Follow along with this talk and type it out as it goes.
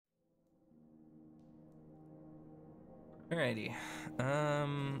Alrighty.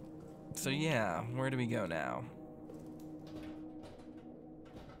 So yeah, where do we go now?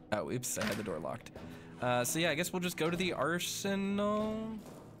 Oh, oops, I had the door locked. So yeah, I guess we'll just go to the arsenal.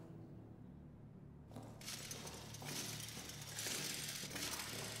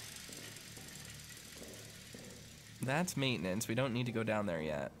 That's maintenance. We don't need to go down there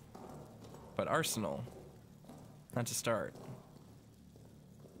yet. But arsenal. Not to start.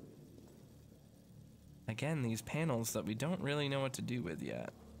 Again, these panels that we don't really know what to do with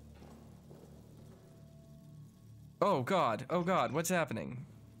yet. Oh god, what's happening?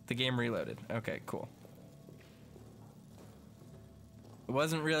 The game reloaded. Okay, cool. I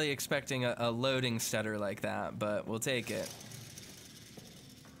wasn't really expecting a loading stutter like that, but we'll take it.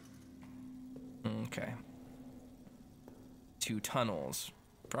 Okay. 2 tunnels.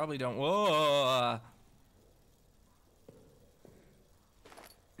 Probably don't. Whoa!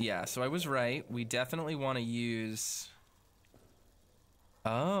 Yeah, so I was right. We definitely want to use.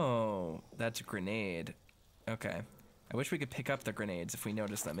 Oh, that's a grenade. Okay. I wish we could pick up the grenades if we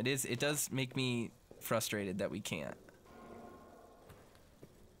notice them. It does make me frustrated that we can't.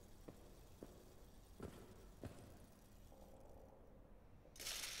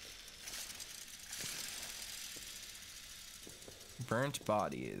 Burnt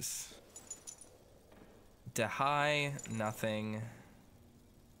bodies. Dehigh, nothing.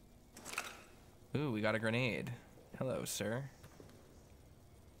 Ooh, we got a grenade. Hello, sir.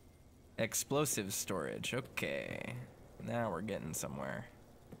 Explosive storage, okay. Now we're getting somewhere.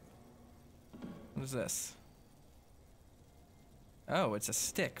 What is this? Oh, it's a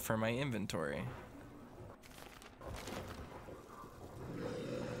stick for my inventory.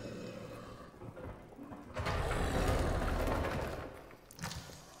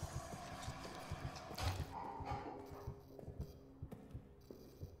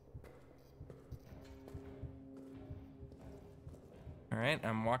 All right,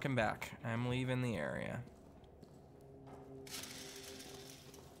 I'm walking back. I'm leaving the area.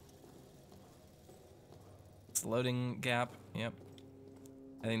 It's loading gap, yep.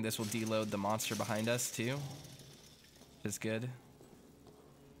 I think this will deload the monster behind us too, which is good.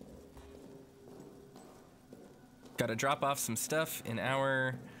 Gotta drop off some stuff in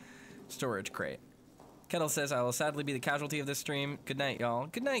our storage crate. Kettle says, I will sadly be the casualty of this stream. Good night, y'all.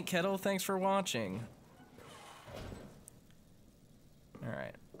 Good night, Kettle. Thanks for watching. All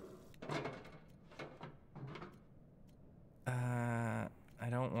right. I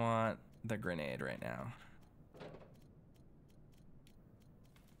don't want the grenade right now.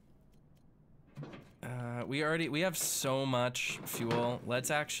 We have so much fuel. Let's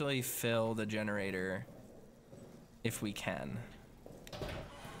actually fill the generator if we can.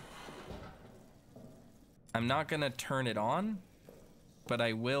 I'm not gonna turn it on, but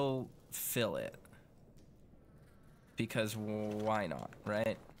I will fill it. Because why not,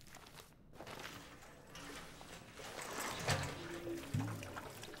 right?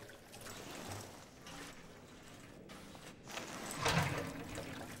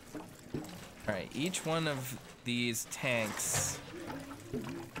 All right, each one of these tanks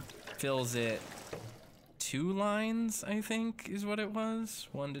fills it 2 lines, I think is what it was.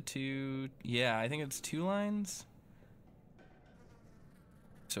 1 to 2, yeah, I think it's 2 lines.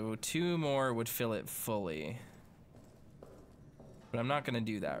 So 2 more would fill it fully. But I'm not gonna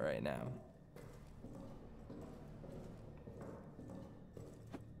do that right now.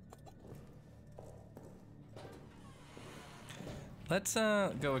 Let's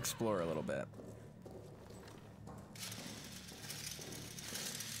go explore a little bit.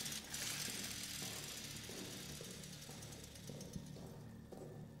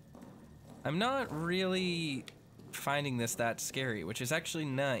 I'm not really finding this that scary, which is actually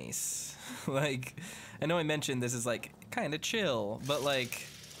nice. Like, I know I mentioned this is like kind of chill, but like,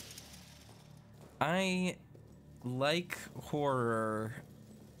 I like horror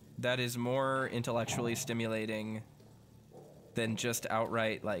that is more intellectually stimulating than just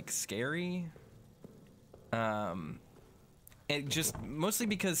outright like scary. It just mostly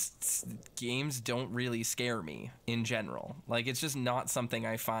because games don't really scare me in general. Like, it's just not something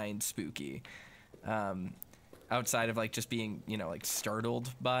I find spooky. Outside of like just being, you know, like startled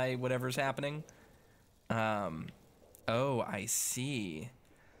by whatever's happening. Oh, I see.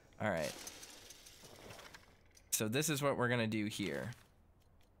 All right. So this is what we're gonna do here.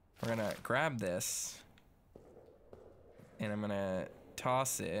 We're gonna grab this and I'm gonna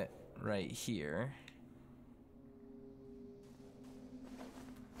toss it right here.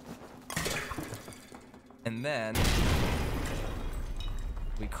 And then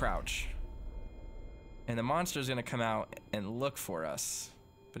we crouch. And the monster's gonna come out and look for us,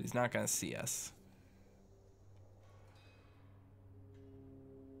 but he's not gonna see us.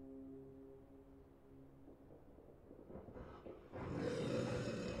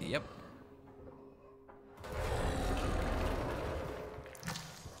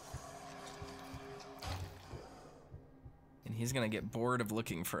 He's gonna get bored of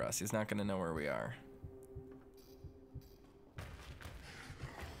looking for us. He's not gonna know where we are.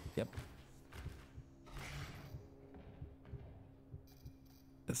 Yep.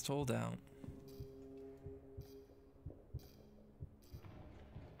 Just hold out.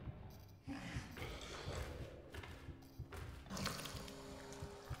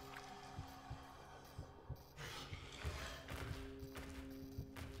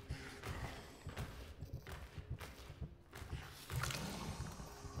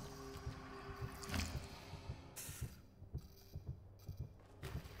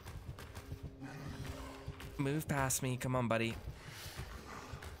 Move past me. Come on, buddy.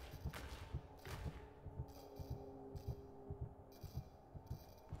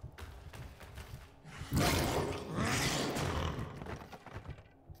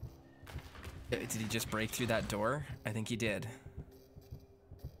 Did he just break through that door? I think he did.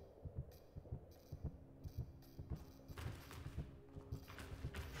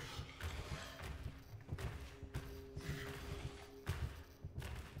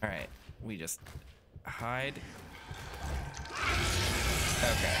 All right, we just hide.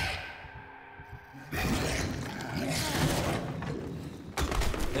 Okay.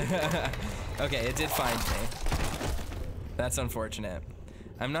 Okay, it did find me. That's unfortunate.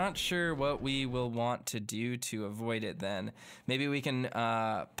 I'm not sure what we will want to do to avoid it then. Maybe we can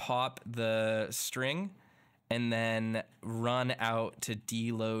pop the string and then run out to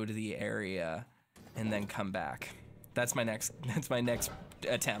deload the area and then come back. That's my next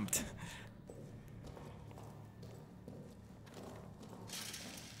attempt.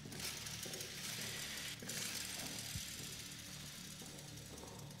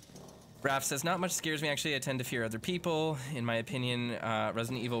 Raph says, not much scares me, actually. I tend to fear other people. In my opinion,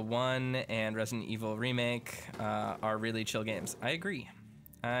 Resident Evil 1 and Resident Evil Remake are really chill games. I agree.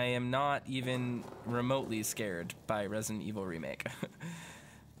 I am not even remotely scared by Resident Evil Remake.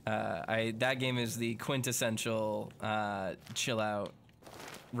 That game is the quintessential chill out,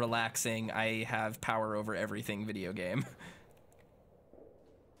 relaxing, I have power over everything video game.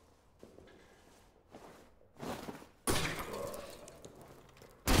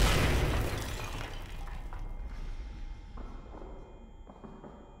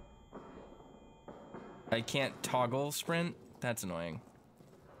 I can't toggle sprint? That's annoying.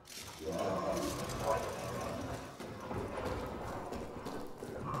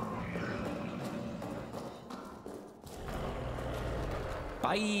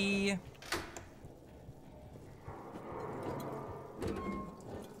 Bye!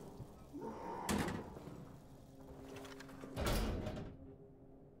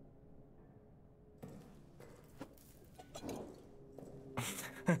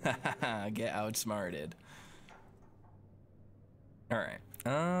 Get outsmarted. All right.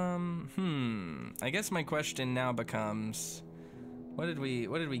 I guess my question now becomes, what did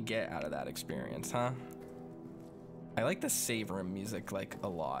we get out of that experience, huh? I like the save room music like a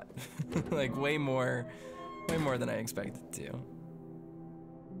lot. Like way more than I expected to. All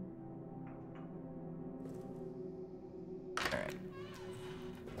right.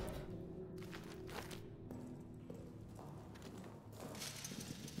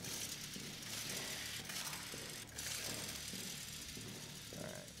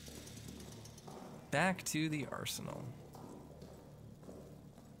 Back to the arsenal.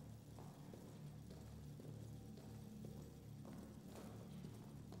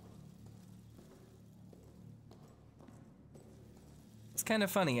 It's kind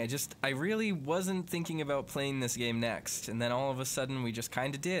of funny. I really wasn't thinking about playing this game next, and then all of a sudden we just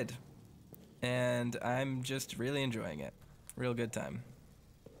kind of did. And I'm just really enjoying it. Real good time.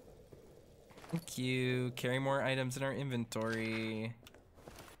 Thank you. Carry more items in our inventory.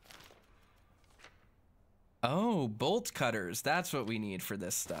 Oh, bolt cutters. That's what we need for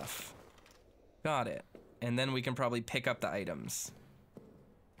this stuff. Got it. And then we can probably pick up the items.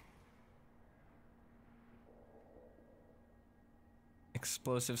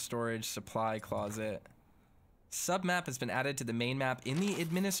 Explosive storage, supply closet. Submap has been added to the main map in the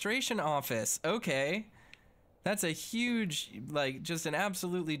administration office. Okay. That's a huge, like, just an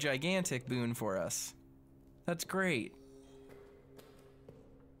absolutely gigantic boon for us. That's great.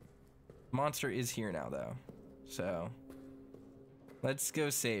 Monster is here now, though. So, let's go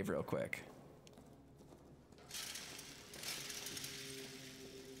save real quick.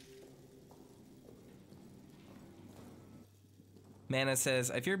 Mana says,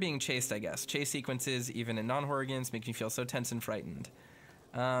 I fear being chased, I guess. Chase sequences, even in non-horror games, make me feel so tense and frightened.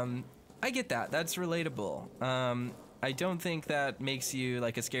 I get that. That's relatable. I don't think that makes you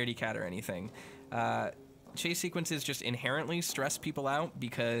like a scaredy cat or anything. Chase sequences just inherently stress people out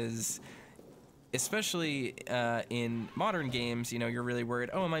because especially in modern games, you know, you're really worried,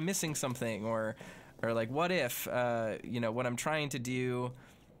 oh, am I missing something? Or like, what if, you know, what I'm trying to do,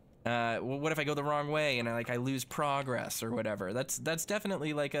 well, what if I go the wrong way and I lose progress or whatever? That's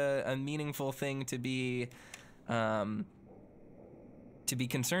definitely like a meaningful thing to be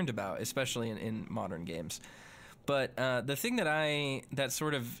concerned about, especially in modern games. But the thing that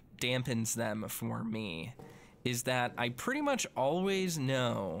sort of dampens them for me is that I pretty much always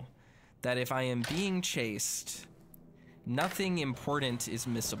know that if I am being chased, nothing important is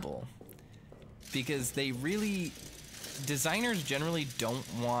missable. Because designers generally don't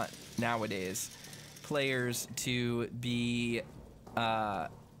want, nowadays, players to be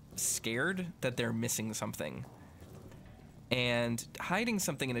scared that they're missing something. And hiding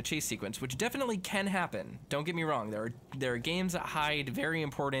something in a chase sequence, which definitely can happen. Don't get me wrong. There are games that hide very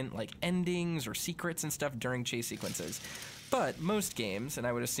important like endings or secrets and stuff during chase sequences. But most games, and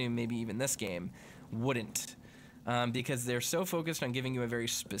I would assume maybe even this game, wouldn't. Because they're so focused on giving you a very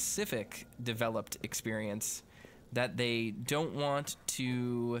specific developed experience that they don't want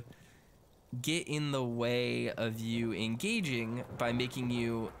to get in the way of you engaging by making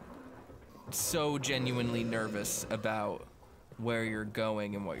you so genuinely nervous about where you're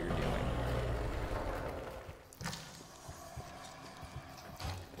going and what you're doing.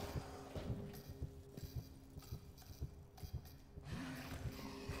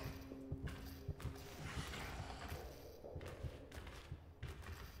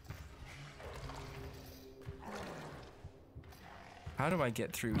 How do I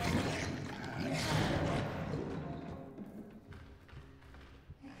get through here?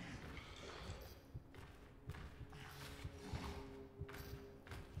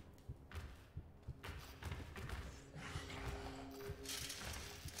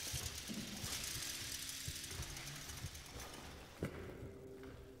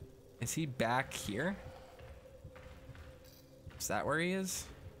 Is he back here? Is that where he is?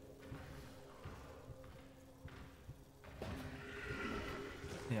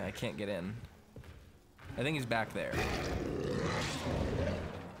 Yeah, I can't get in. I think he's back there.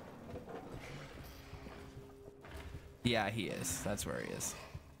 Yeah, he is. That's where he is.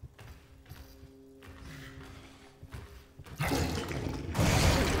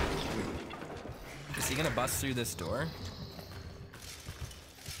 Is he gonna bust through this door?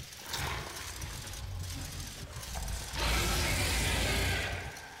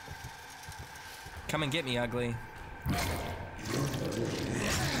 Come and get me, ugly.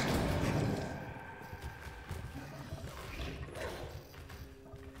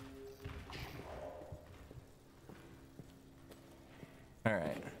 All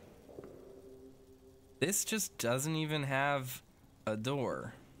right. This just doesn't even have a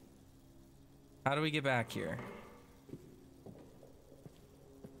door. How do we get back here?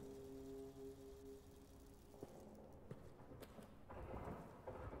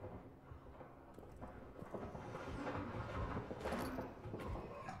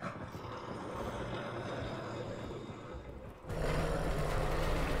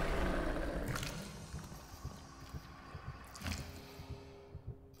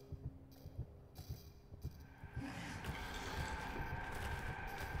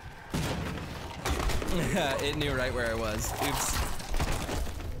 It knew right where I was. Oops.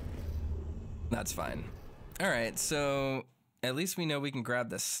 That's fine. All right, so at least we know we can grab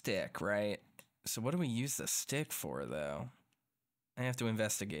the stick, right? So what do we use the stick for, though? I have to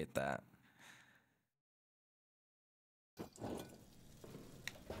investigate that.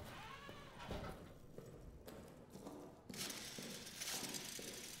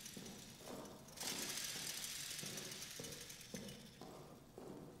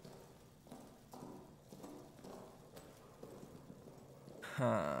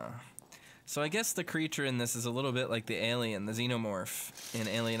 Huh. So I guess the creature in this is a little bit like the alien, the xenomorph in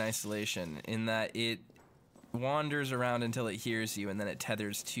Alien Isolation, in that it wanders around until it hears you and then it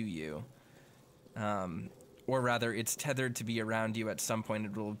tethers to you. Or rather, it's tethered to be around you at some point.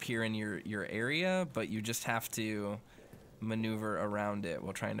 It will appear in your area, but you just have to maneuver around it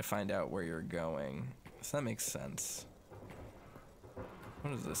while trying to find out where you're going. So that makes sense.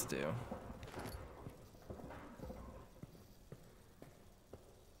 What does this do?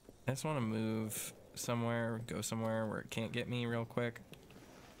 I just want to move somewhere, go somewhere where it can't get me real quick.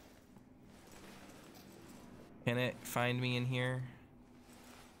 Can it find me in here?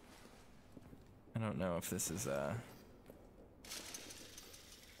 I don't know if this is a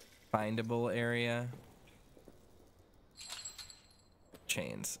findable area.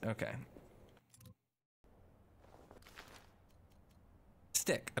 Chains, okay.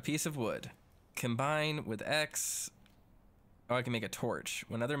 Stick, a piece of wood. Combine with X. Oh, I can make a torch.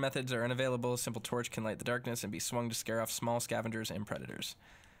 When other methods are unavailable, a simple torch can light the darkness and be swung to scare off small scavengers and predators.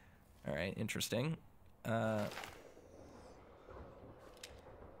 All right, interesting. Nope,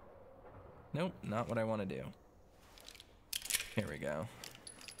 not what I want to do. Here we go.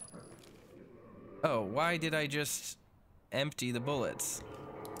 Oh, why did I just empty the bullets?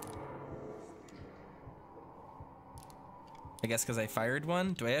 I guess because I fired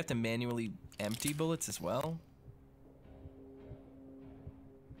one? Do I have to manually empty bullets as well?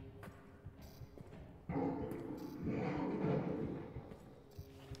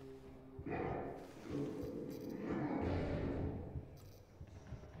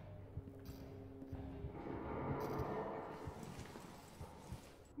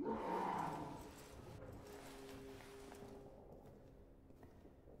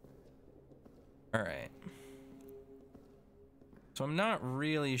 All right. So I'm not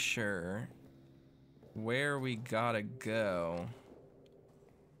really sure where we gotta go.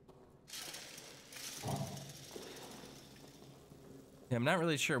 Yeah, I'm not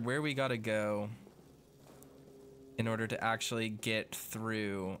really sure where we gotta go in order to actually get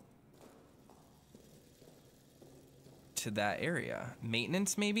through to that area.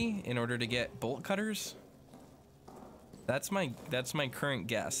 Maintenance, maybe, in order to get bolt cutters? That's my current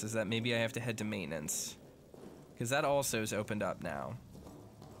guess, is that maybe I have to head to maintenance. Because that also is opened up now.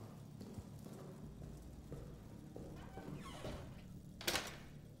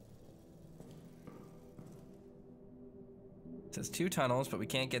 It says 2 tunnels, but we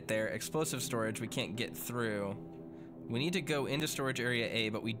can't get there. Explosive storage, we can't get through. We need to go into storage area A,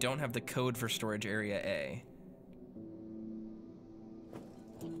 but we don't have the code for storage area A.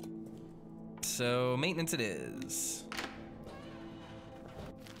 So maintenance it is.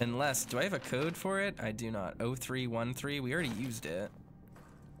 Unless, do I have a code for it? I do not. 0313, we already used it.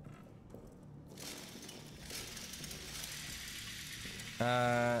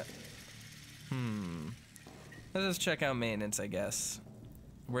 Let's just check out maintenance, I guess.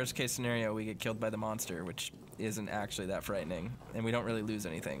 Worst case scenario, we get killed by the monster, which isn't actually that frightening. And we don't really lose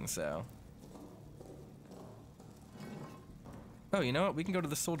anything, so. Oh, you know what? We can go to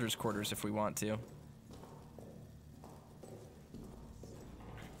the soldiers' quarters if we want to.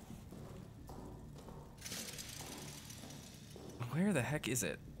 Where the heck is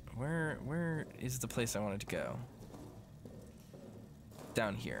it? Where is the place I wanted to go?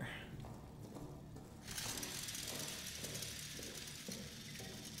 Down here.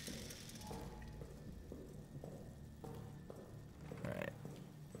 All right.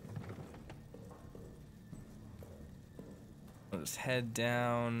 I'll just head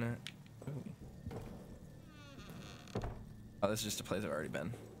down. Ooh. Oh, this is just a place I've already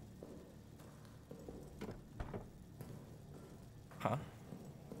been. Huh?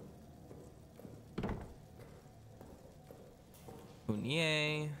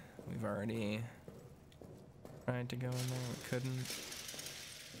 Bunye. We've already tried to go in there. We couldn't.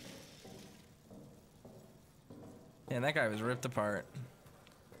 Man, that guy was ripped apart.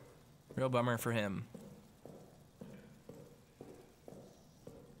 Real bummer for him.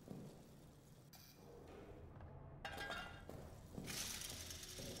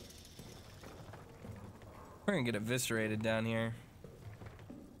 We're gonna get eviscerated down here.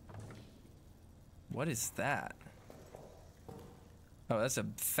 What is that? Oh, that's a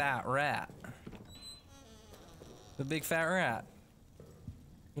fat rat. The big fat rat.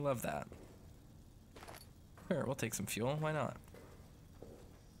 We love that. Sure, we'll take some fuel. Why not?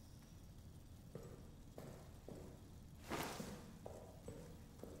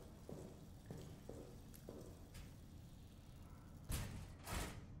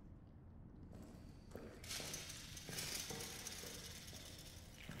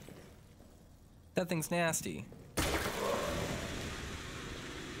 That thing's nasty.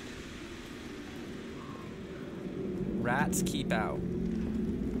 Rats keep out.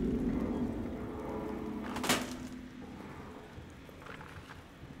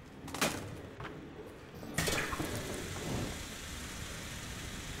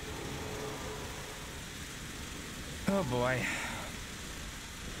 Oh boy.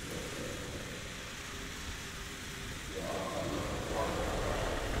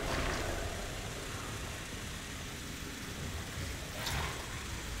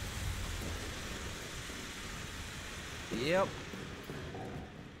 Yep.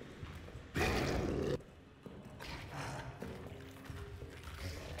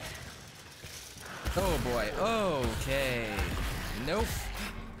 Oh boy. Okay. Nope.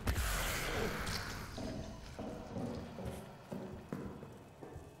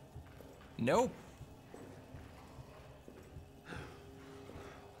 Nope.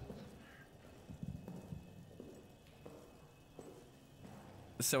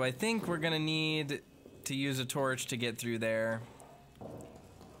 So I think we're gonna need to use a torch to get through there.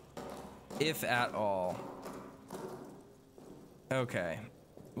 If at all. Okay.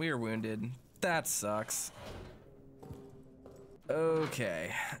 We are wounded. That sucks.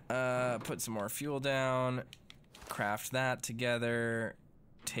 Okay. Put some more fuel down. Craft that together.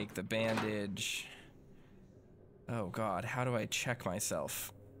 Take the bandage. Oh god, how do I check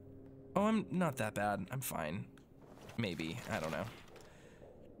myself? Oh, I'm not that bad. I'm fine. Maybe. I don't know.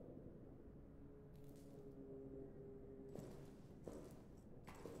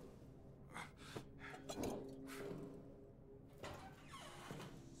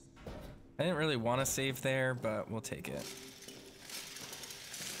 I didn't really want to save there, but we'll take it.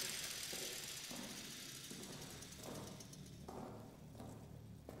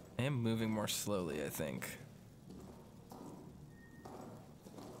 I am moving more slowly, I think.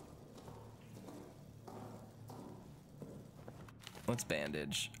 Let's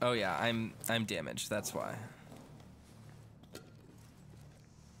bandage. Oh yeah, I'm damaged, that's why.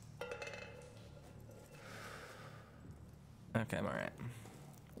 Okay, I'm alright.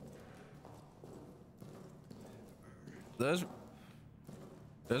 Those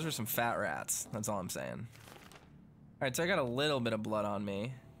were some fat rats, that's all I'm saying. Alright, so I got a little bit of blood on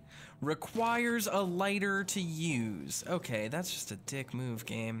me. Requires a lighter to use. Okay, that's just a dick move,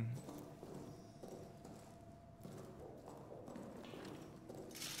 game.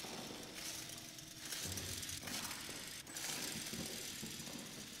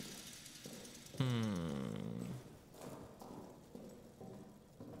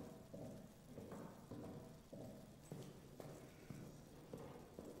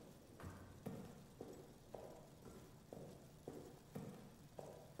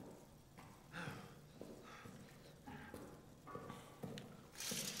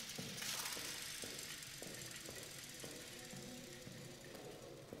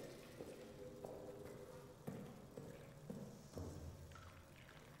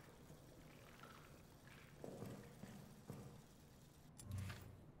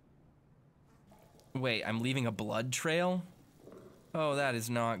 Wait, I'm leaving a blood trail? Oh, that is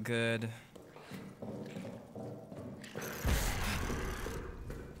not good. Get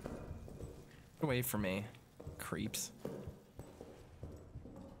away from me, creeps.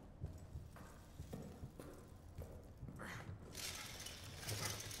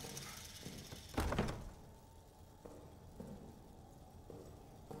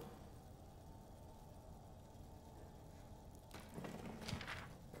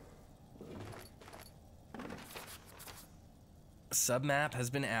 Submap has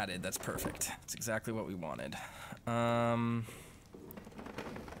been added. That's perfect. That's exactly what we wanted.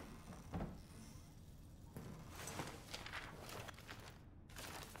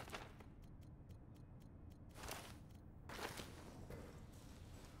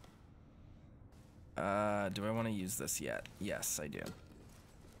 Do I want to use this yet? Yes, I do.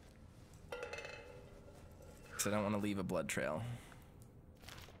 Because I don't want to leave a blood trail.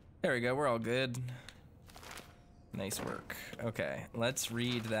 There we go. We're all good. Nice work. Okay, let's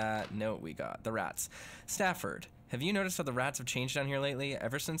read that note we got. The rats. Stafford, have you noticed how the rats have changed down here lately?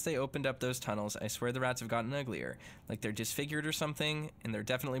 Ever since they opened up those tunnels, I swear the rats have gotten uglier. Like they're disfigured or something, and they're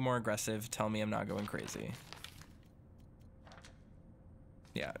definitely more aggressive. Tell me I'm not going crazy.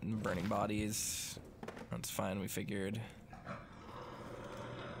 Yeah, burning bodies. That's fine, we figured.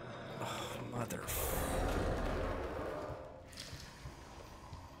 Oh, mother...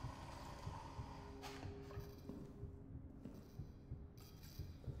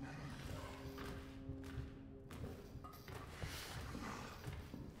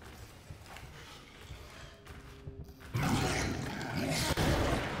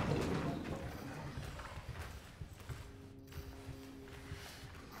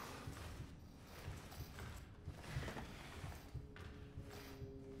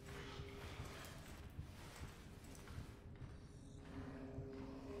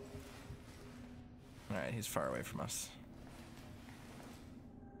 Alright, he's far away from us.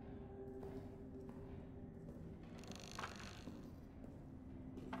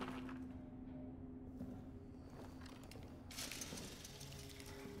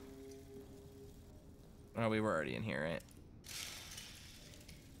 Oh, we were already in here, right?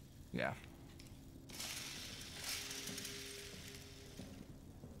 Yeah.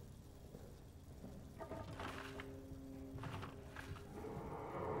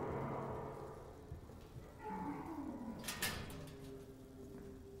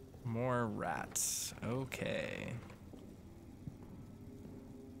 More rats. Okay.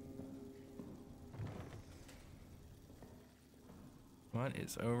 What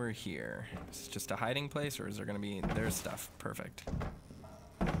is over here? Is it just a hiding place, or is there gonna be... There's stuff. Perfect.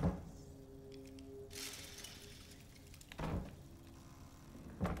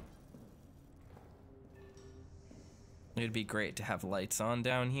 It'd be great to have lights on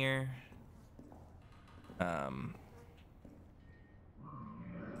down here.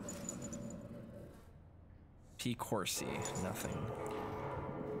 P. Corsi, nothing.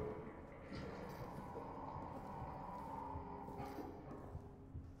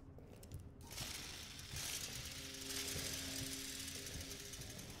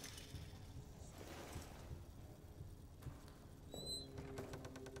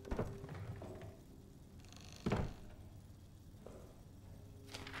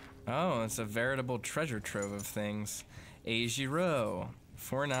 Oh, it's a veritable treasure trove of things. Agiro,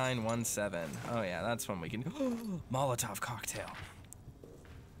 4917. Oh yeah, that's one we can. Molotov cocktail.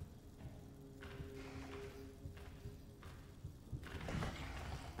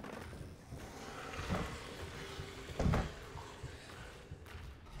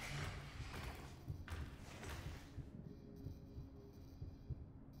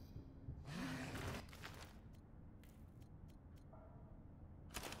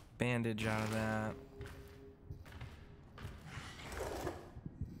 Bandage out of that.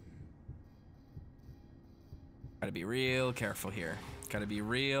 Gotta be real careful here. Gotta be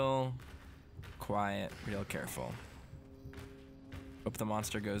real quiet, real careful. Hope the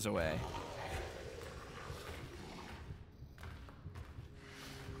monster goes away.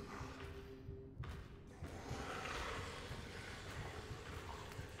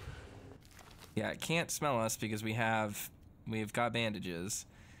 Yeah, it can't smell us because we've got bandages.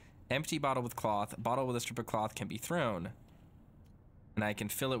 Empty bottle with cloth. Bottle with a strip of cloth can be thrown. And I can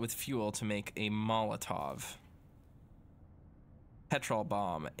fill it with fuel to make a Molotov. Petrol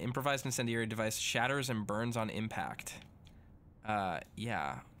bomb. Improvised incendiary device shatters and burns on impact.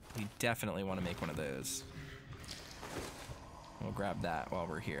 Yeah. We definitely want to make one of those. We'll grab that while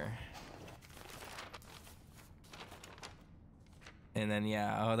we're here. And then,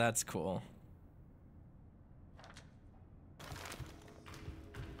 yeah. Oh, that's cool.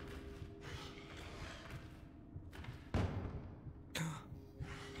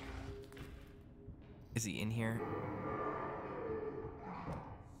 Is he in here?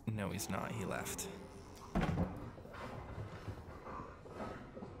 No, he's not. He left.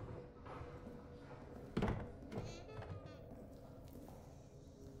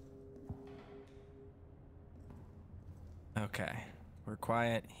 Okay. We're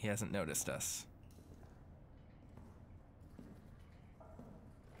quiet. He hasn't noticed us.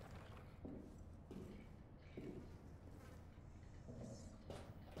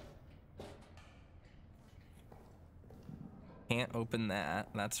 Can't open that,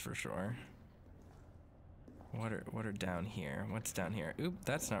 that's for sure. What are down here? What's down here? Oop,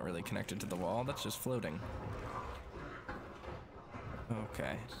 that's not really connected to the wall. That's just floating.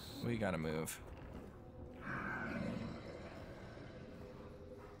 Okay, we gotta move.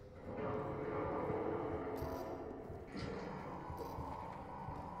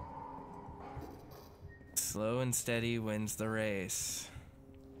 Slow and steady wins the race.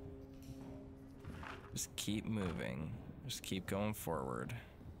 Just keep moving. Just keep going forward.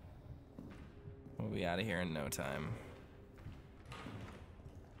 We'll be out of here in no time.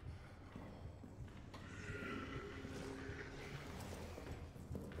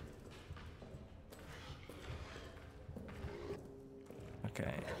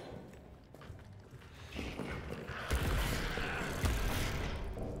 Okay.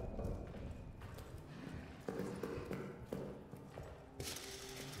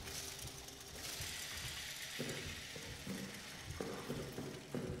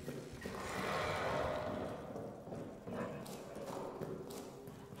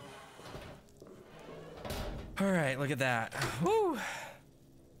 All right, look at that. Woo!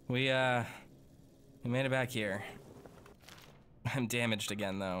 We made it back here. I'm damaged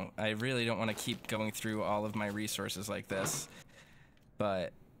again, though. I really don't want to keep going through all of my resources like this,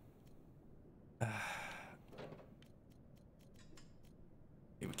 but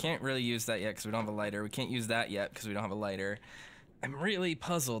we can't really use that yet because we don't have a lighter. We can't use that yet because we don't have a lighter. I'm really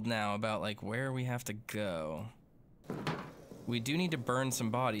puzzled now about like where we have to go. We do need to burn some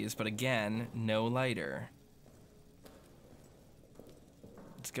bodies, but again, no lighter.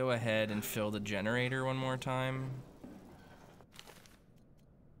 Let's go ahead and fill the generator one more time.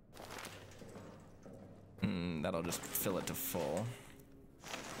 That'll just fill it to full.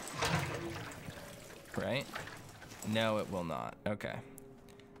 Right? No, it will not. Okay.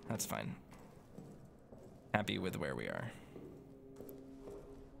 That's fine. Happy with where we are.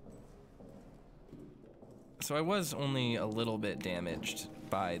 So I was only a little bit damaged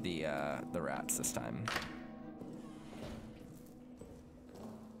by the rats this time.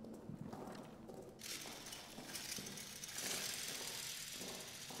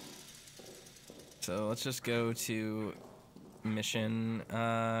 So let's just go to mission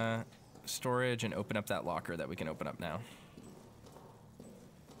storage and open up that locker that we can open up now.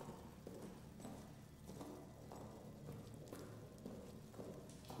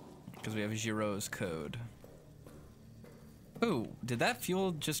 Because we have Giro's code. Oh, did that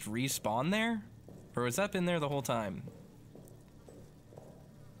fuel just respawn there? Or was that been there the whole time?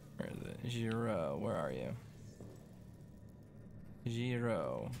 Where is it? Giro, where are you?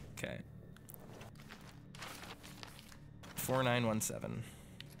 Giro, okay. 4917.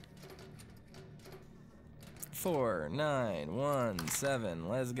 4917,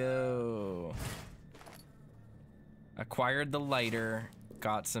 let's go. Acquired the lighter,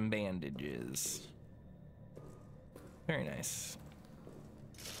 got some bandages. Very nice.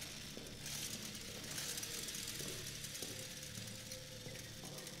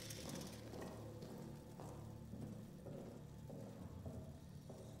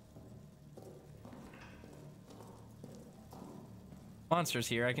 Monster's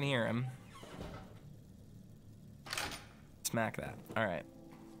here, I can hear him. Smack that. All right.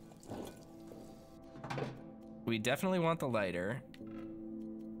 We definitely want the lighter.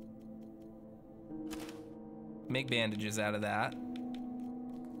 Make bandages out of that.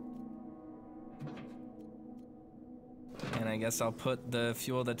 And I guess I'll put the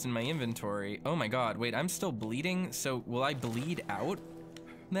fuel that's in my inventory. Oh my god, wait, I'm still bleeding? So will I bleed out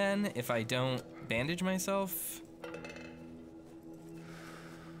then if I don't bandage myself?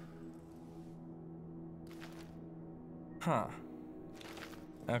 Huh.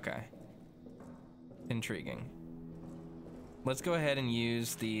 Okay. Intriguing. Let's go ahead and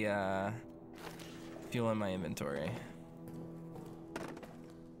use the fuel in my inventory.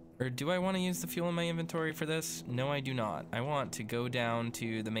 Or do I want to use the fuel in my inventory for this? No, I do not. I want to go down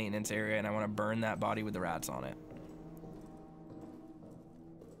to the maintenance area and I want to burn that body with the rats on it.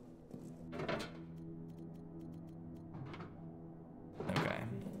 Okay.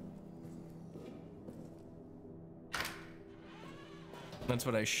 That's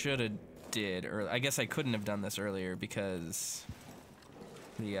what I should have did, or I guess I couldn't have done this earlier because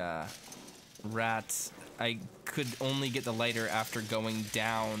the rats, I could only get the lighter after going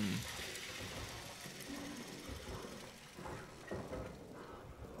down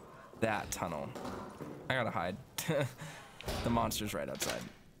that tunnel. I gotta hide. The monster's right outside.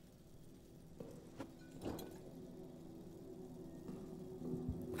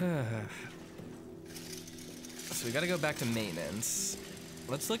 So we gotta go back to maintenance.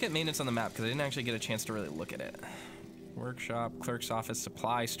 Let's look at maintenance on the map because I didn't actually get a chance to really look at it. Workshop, clerk's office,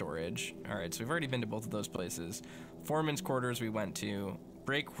 supply storage. All right, so we've already been to both of those places. Foreman's quarters we went to.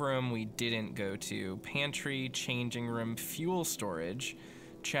 Break room we didn't go to. Pantry, changing room, fuel storage,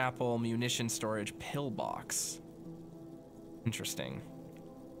 chapel, munition storage, pillbox. Interesting.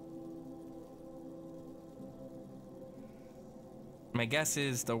 My guess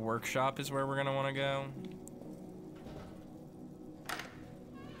is the workshop is where we're gonna want to go.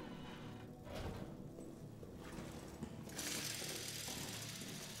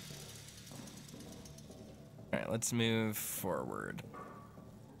 All right, let's move forward.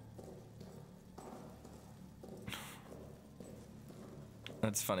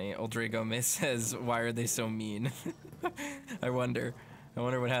 That's funny. Oldrigo Miss says, "Why are they so mean?" I wonder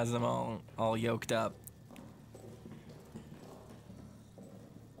what has them all yoked up.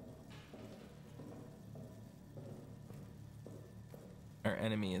 Our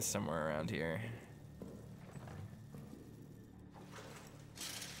enemy is somewhere around here.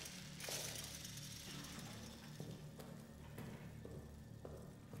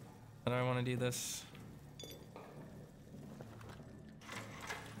 How do I want to do this?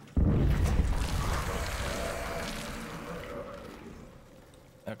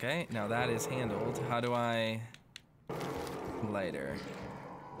 Okay, now that is handled. How do I lighter?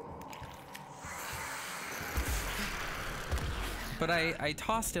 But I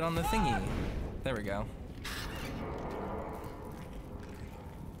tossed it on the thingy. There we go.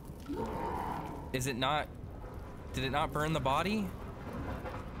 Is it not? Did it not burn the body?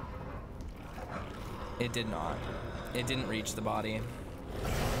 It did not. It didn't reach the body.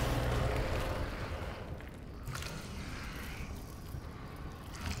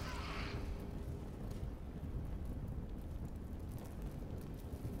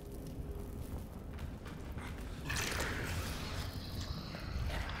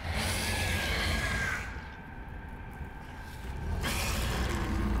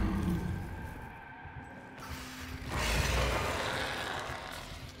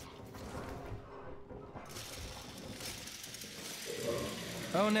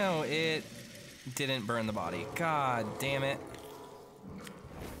 Oh no, it didn't burn the body. God damn it.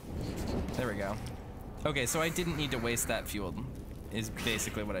 There we go. Okay, so I didn't need to waste that fuel, is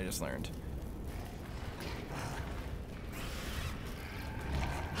basically what I just learned.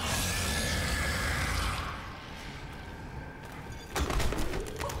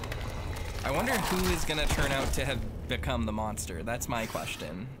 I wonder who is gonna turn out to have become the monster. That's my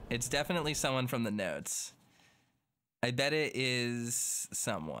question. It's definitely someone from the notes. I bet it is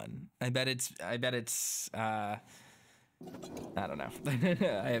someone. I bet it's, I don't know.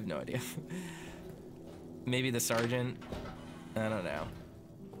 I have no idea. Maybe the sergeant? I don't know.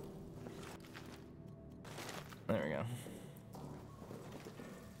 There we go.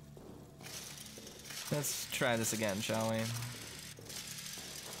 Let's try this again, shall we?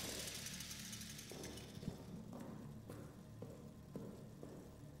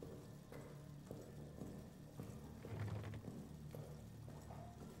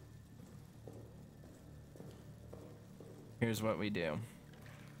 Here's what we do.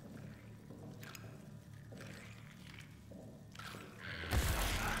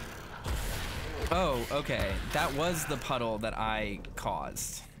 Oh, okay. That was the puddle that I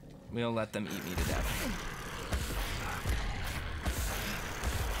caused. We'll let them eat me to death.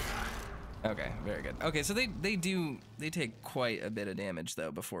 Okay, very good. Okay, so they take quite a bit of damage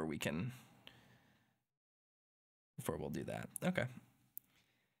though before we'll do that. Okay.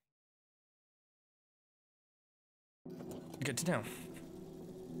 Good to know.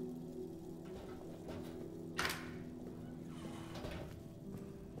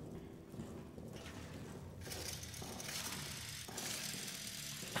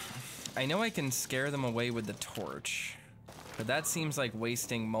 I know I can scare them away with the torch, but that seems like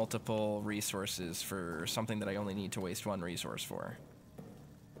wasting multiple resources for something that I only need to waste one resource for.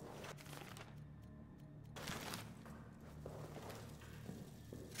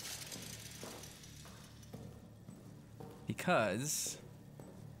 Because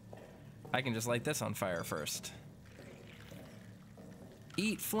I can just light this on fire first.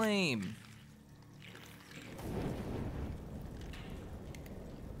 Eat flame!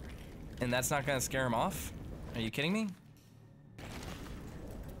 And that's not gonna scare him off? Are you kidding me?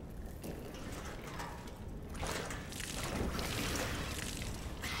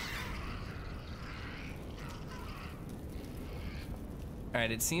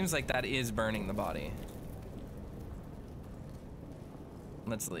 Alright, it seems like that is burning the body.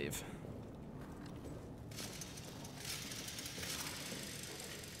 Let's leave.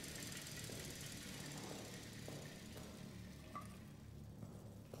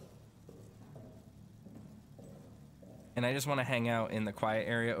 And I just want to hang out in the quiet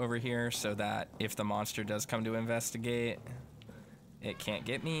area over here so that if the monster does come to investigate, it can't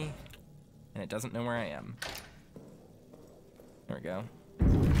get me and it doesn't know where I am. There we go.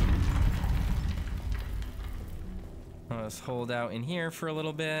 Let's hold out in here for a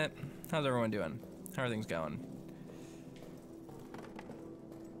little bit. How's everyone doing? How are things going?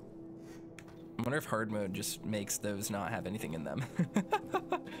 I wonder if hard mode just makes those not have anything in them.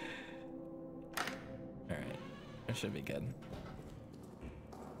 Alright, that should be good.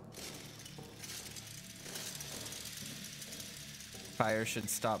 Fire should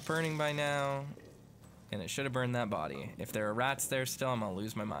stop burning by now. And it should have burned that body. If there are rats there still, I'm gonna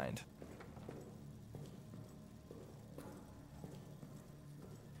lose my mind.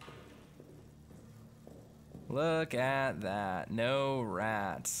 Look at that. No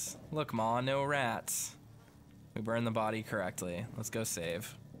rats. Look, Ma, no rats. We burned the body correctly. Let's go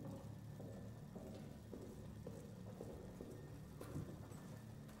save.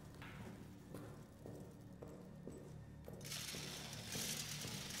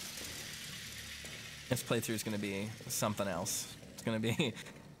 This playthrough is gonna be something else.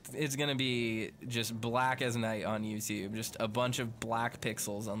 It's gonna be just black as night on YouTube. Just a bunch of black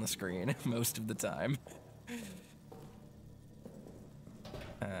pixels on the screen most of the time.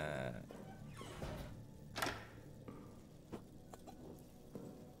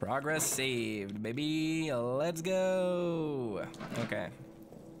 Progress saved, baby. Let's go. Okay.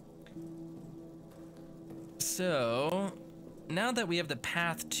 So, now that we have the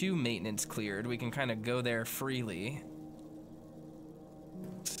path to maintenance cleared, we can kind of go there freely.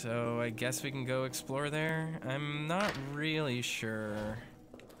 So, I guess we can go explore there. I'm not really sure.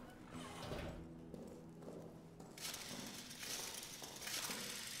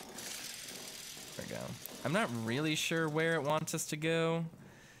 There we go. I'm not really sure where it wants us to go,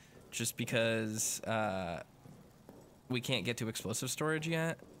 just because we can't get to explosive storage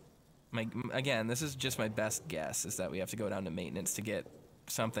yet. Again, this is just my best guess, is that we have to go down to maintenance to get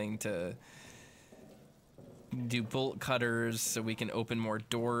something to do bolt cutters so we can open more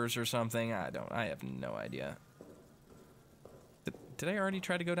doors or something. I have no idea. Did I already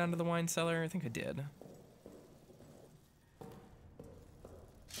try to go down to the wine cellar? I think I did.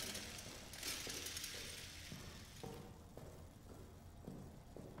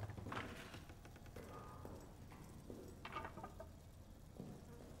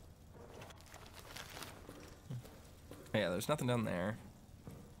 Oh, yeah, there's nothing down there.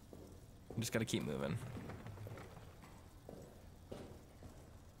 We just gotta keep moving.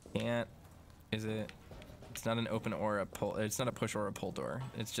 Can't. Is it? It's not an open or a pull. It's not a push or a pull door.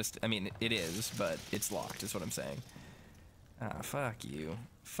 It's just, I mean, it is, but it's locked, is what I'm saying. Ah, fuck you.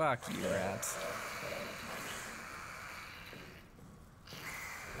 Fuck you, rats.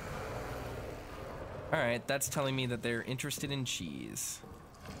 Alright, that's telling me that they're interested in cheese.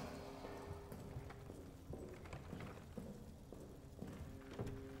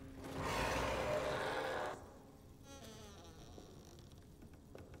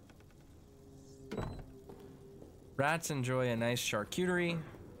 Rats enjoy a nice charcuterie.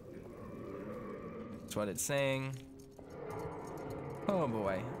 That's what it's saying. Oh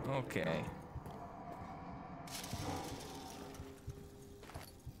boy, okay.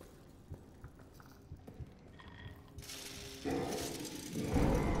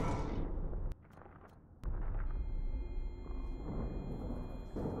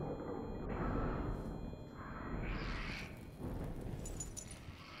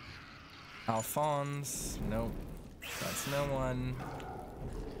 Alphonse, nope, that's no one.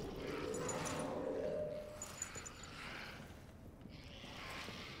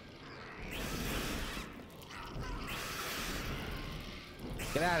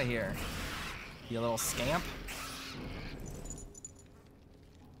 Get out of here, you little scamp.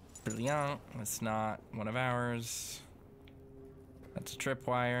 Brilliant, that's not one of ours. That's a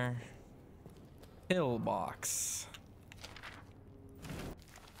tripwire. Pillbox.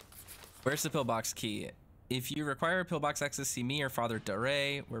 Where's the pillbox key? If you require a pillbox access, see me or Father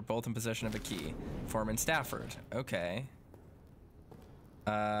Dare. We're both in possession of a key. Foreman Stafford. Okay.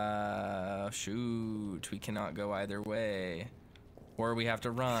 Shoot. We cannot go either way. Or we have to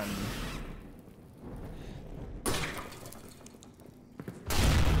run.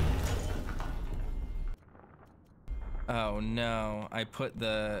 Oh no. I put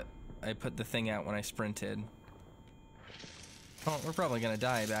the thing out when I sprinted. Oh, we're probably gonna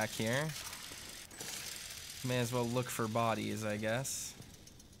die back here. May as well look for bodies, I guess.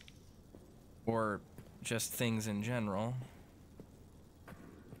 Or just things in general.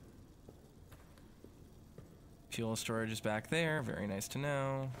 Fuel storage is back there, very nice to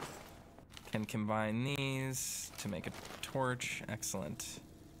know. Can combine these to make a torch, excellent.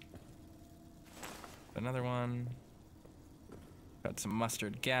 Another one. Got some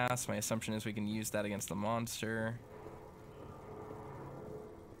mustard gas, my assumption is we can use that against the monster.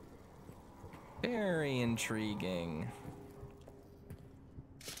 Very intriguing.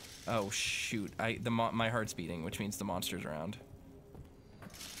 Oh shoot! My heart's beating, which means the monster's around.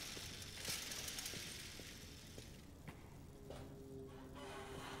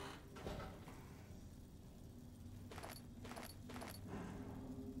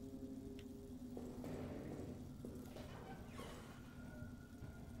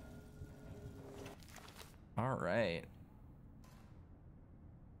 All right.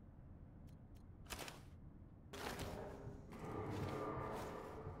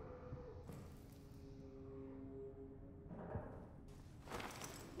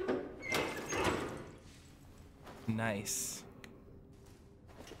 Nice.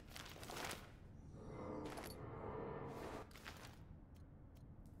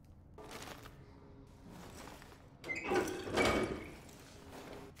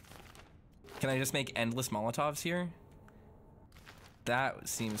 Can I just make endless Molotovs here? That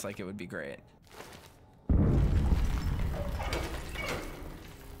seems like it would be great.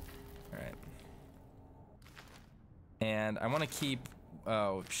 Alright. And I want to keep...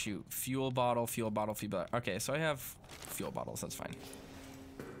 Oh, shoot. Fuel bottle, fuel bottle, fuel bottle. Okay, so I have fuel bottles. That's fine.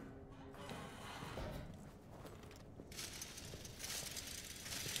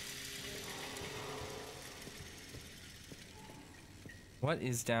 What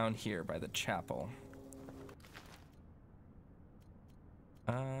is down here by the chapel?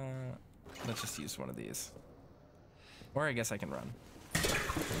 Let's just use one of these. Or I guess I can run.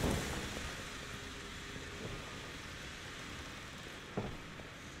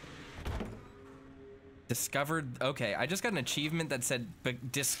 Discovered, okay, I just got an achievement that said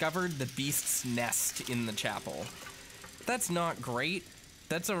discovered the beast's nest in the chapel. That's not great.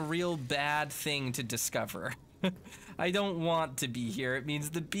 That's a real bad thing to discover. I don't want to be here. It means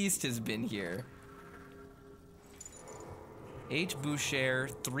the beast has been here. H. Boucher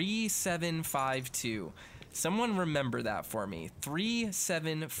 3752. Someone remember that for me.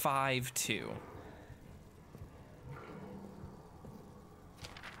 3752.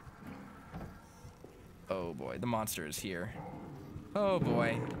 Oh boy, the monster is here. Oh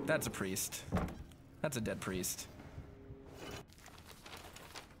boy, that's a priest. That's a dead priest.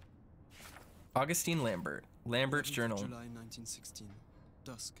 Augustine Lambert. Lambert's journal. July 1916.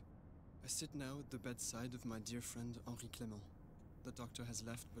 Dusk. I sit now at the bedside of my dear friend Henri Clément. The doctor has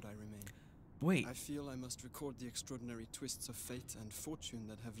left, but I remain. Wait. I feel I must record the extraordinary twists of fate and fortune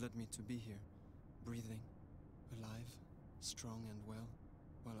that have led me to be here. Breathing, alive, strong and well,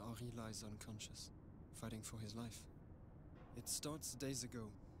 while Henri lies unconscious, fighting for his life. It starts days ago.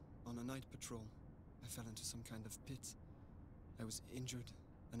 On a night patrol, I fell into some kind of pit. I was injured,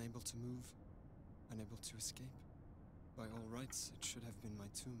 unable to move, unable to escape. By all rights, it should have been my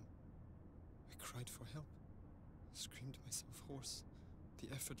tomb. I cried for help, screamed myself hoarse. The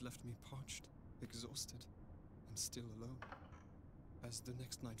effort left me parched, exhausted, and still alone. As the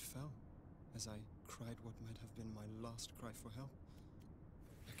next night fell, as I cried what might have been my last cry for help,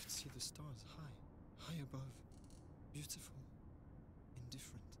 I could see the stars high above, beautiful,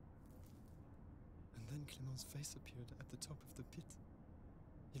 indifferent. And then Clément's face appeared at the top of the pit.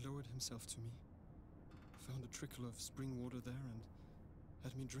 He lowered himself to me, found a trickle of spring water there, and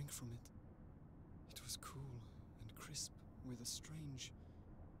had me drink from it. It was cool and crisp, with a strange,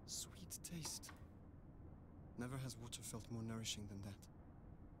 sweet taste. Never has water felt more nourishing than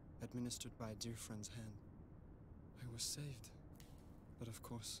that. Administered by a dear friend's hand. I was saved. But of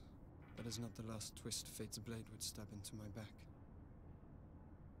course, that is not the last twist fate's blade would stab into my back.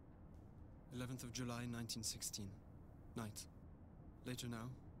 11th of July, 1916. Night. Later now,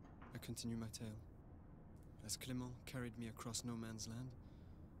 I continue my tale. As Clément carried me across no man's land,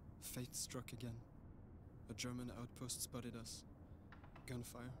 fate struck again. A German outpost spotted us.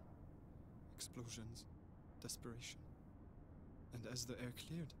 Gunfire, explosions, desperation. And as the air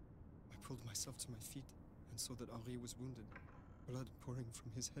cleared, I pulled myself to my feet and saw that Henri was wounded, blood pouring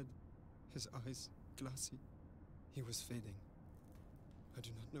from his head, his eyes glassy. He was fading. I do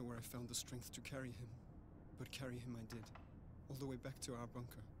not know where I found the strength to carry him, but carry him I did, all the way back to our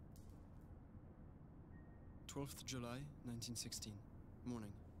bunker. 12th July, 1916.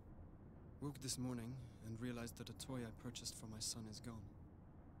 Morning. Woke this morning and realized that a toy I purchased for my son is gone.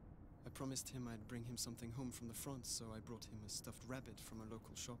 I promised him I'd bring him something home from the front, so I brought him a stuffed rabbit from a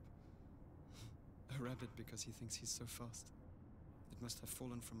local shop. A rabbit because he thinks he's so fast. It must have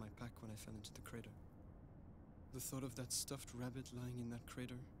fallen from my pack when I fell into the crater. The thought of that stuffed rabbit lying in that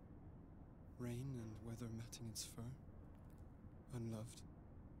crater, rain and weather matting its fur, unloved,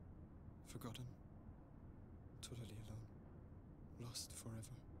 forgotten, totally alone, lost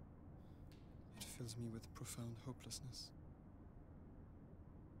forever. It fills me with profound hopelessness.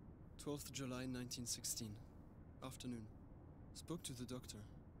 12th July 1916. Afternoon. Spoke to the doctor.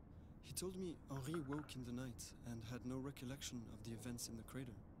 He told me Henri woke in the night and had no recollection of the events in the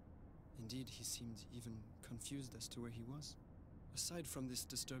crater. Indeed, he seemed even confused as to where he was. Aside from this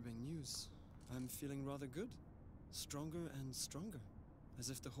disturbing news, I'm feeling rather good. Stronger and stronger. As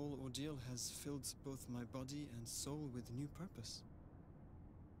if the whole ordeal has filled both my body and soul with new purpose.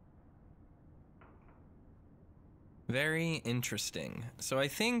 Very interesting. So I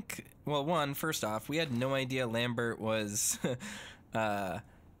think, well, first off, we had no idea Lambert was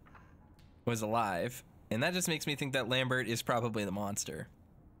was alive, and that just makes me think that Lambert is probably the monster.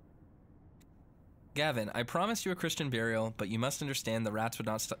 Gavin, I promised you a Christian burial, but you must understand the rats would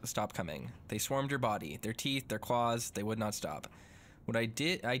not stop coming. They swarmed your body. Their teeth, their claws, they would not stop. I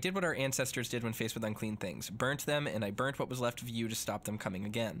did what our ancestors did when faced with unclean things. Burnt them, and I burnt what was left of you to stop them coming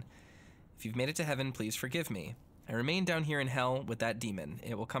again. If you've made it to heaven, please forgive me. I remain down here in hell with that demon.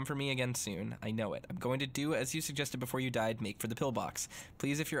 It will come for me again soon. I know it. I'm going to do as you suggested before you died, make for the pillbox.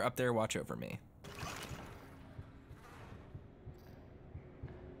 Please, if you're up there, watch over me.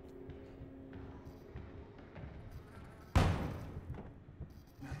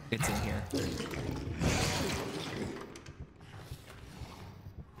 It's in here.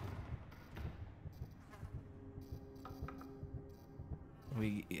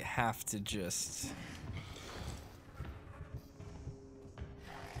 We have to just...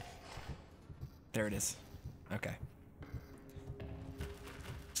 There it is. Okay.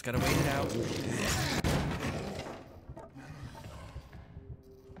 Just gotta wait it out.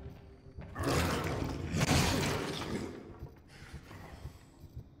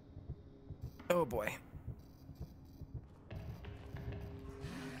 Oh boy.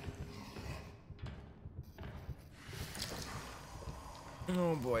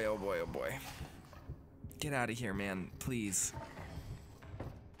 Oh boy, oh boy, oh boy. Get out of here, man, please.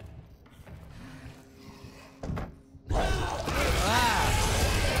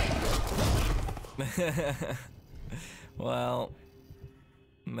 Well,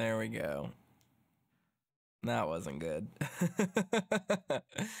 there we go. That wasn't good.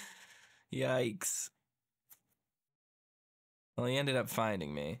 Yikes. Well, he ended up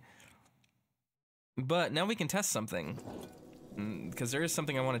finding me. But now we can test something, because there is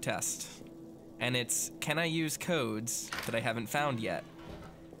something I want to test. And it's, can I use codes that I haven't found yet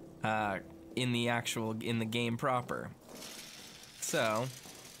in the game proper? So,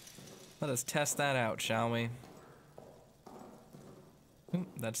 let us test that out, shall we? Ooh,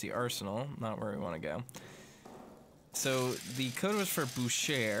 that's the arsenal, not where we want to go. So, the code was for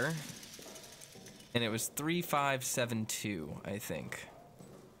Boucher, and it was 3572, I think.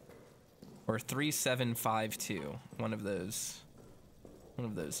 Or 3752, one of those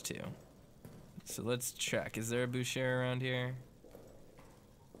two. So let's check. Is there a Boucher around here?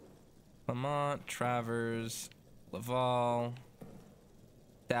 Lamont, Travers, Laval,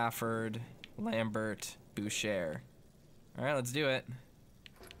 Stafford, Lambert, Boucher. All right, let's do it.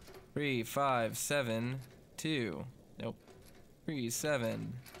 3572. Nope.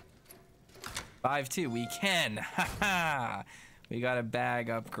 3752. We can. Haha. We got a bag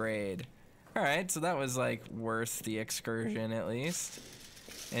upgrade. All right, so that was like worth the excursion at least.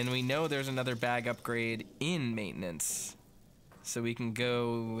 And we know there's another bag upgrade in maintenance. So we can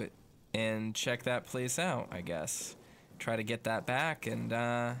go and check that place out, I guess. Try to get that back and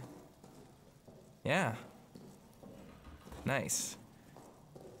yeah. Nice.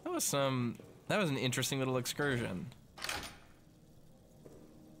 That was an interesting little excursion.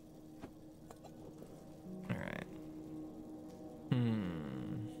 All right.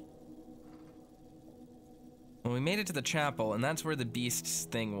 Well, we made it to the chapel, and that's where the beast's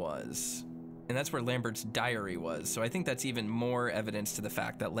thing was. And that's where Lambert's diary was, so I think that's even more evidence to the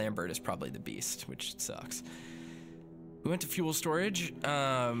fact that Lambert is probably the beast, which sucks. We went to fuel storage.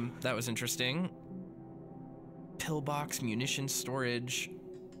 That was interesting. Pillbox, munition storage.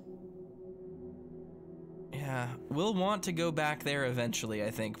 Yeah, we'll want to go back there eventually,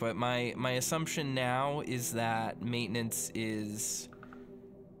 I think, but my assumption now is that maintenance is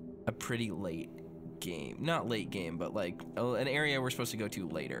a pretty late game. Not late game, but like an area we're supposed to go to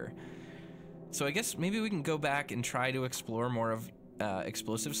later. So I guess maybe we can go back and try to explore more of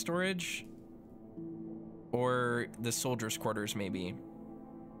explosive storage. Or the soldiers' quarters, maybe.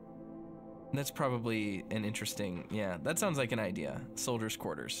 That's probably an interesting, yeah, that sounds like an idea. Soldiers'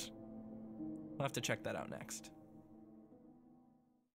 quarters. We'll have to check that out next.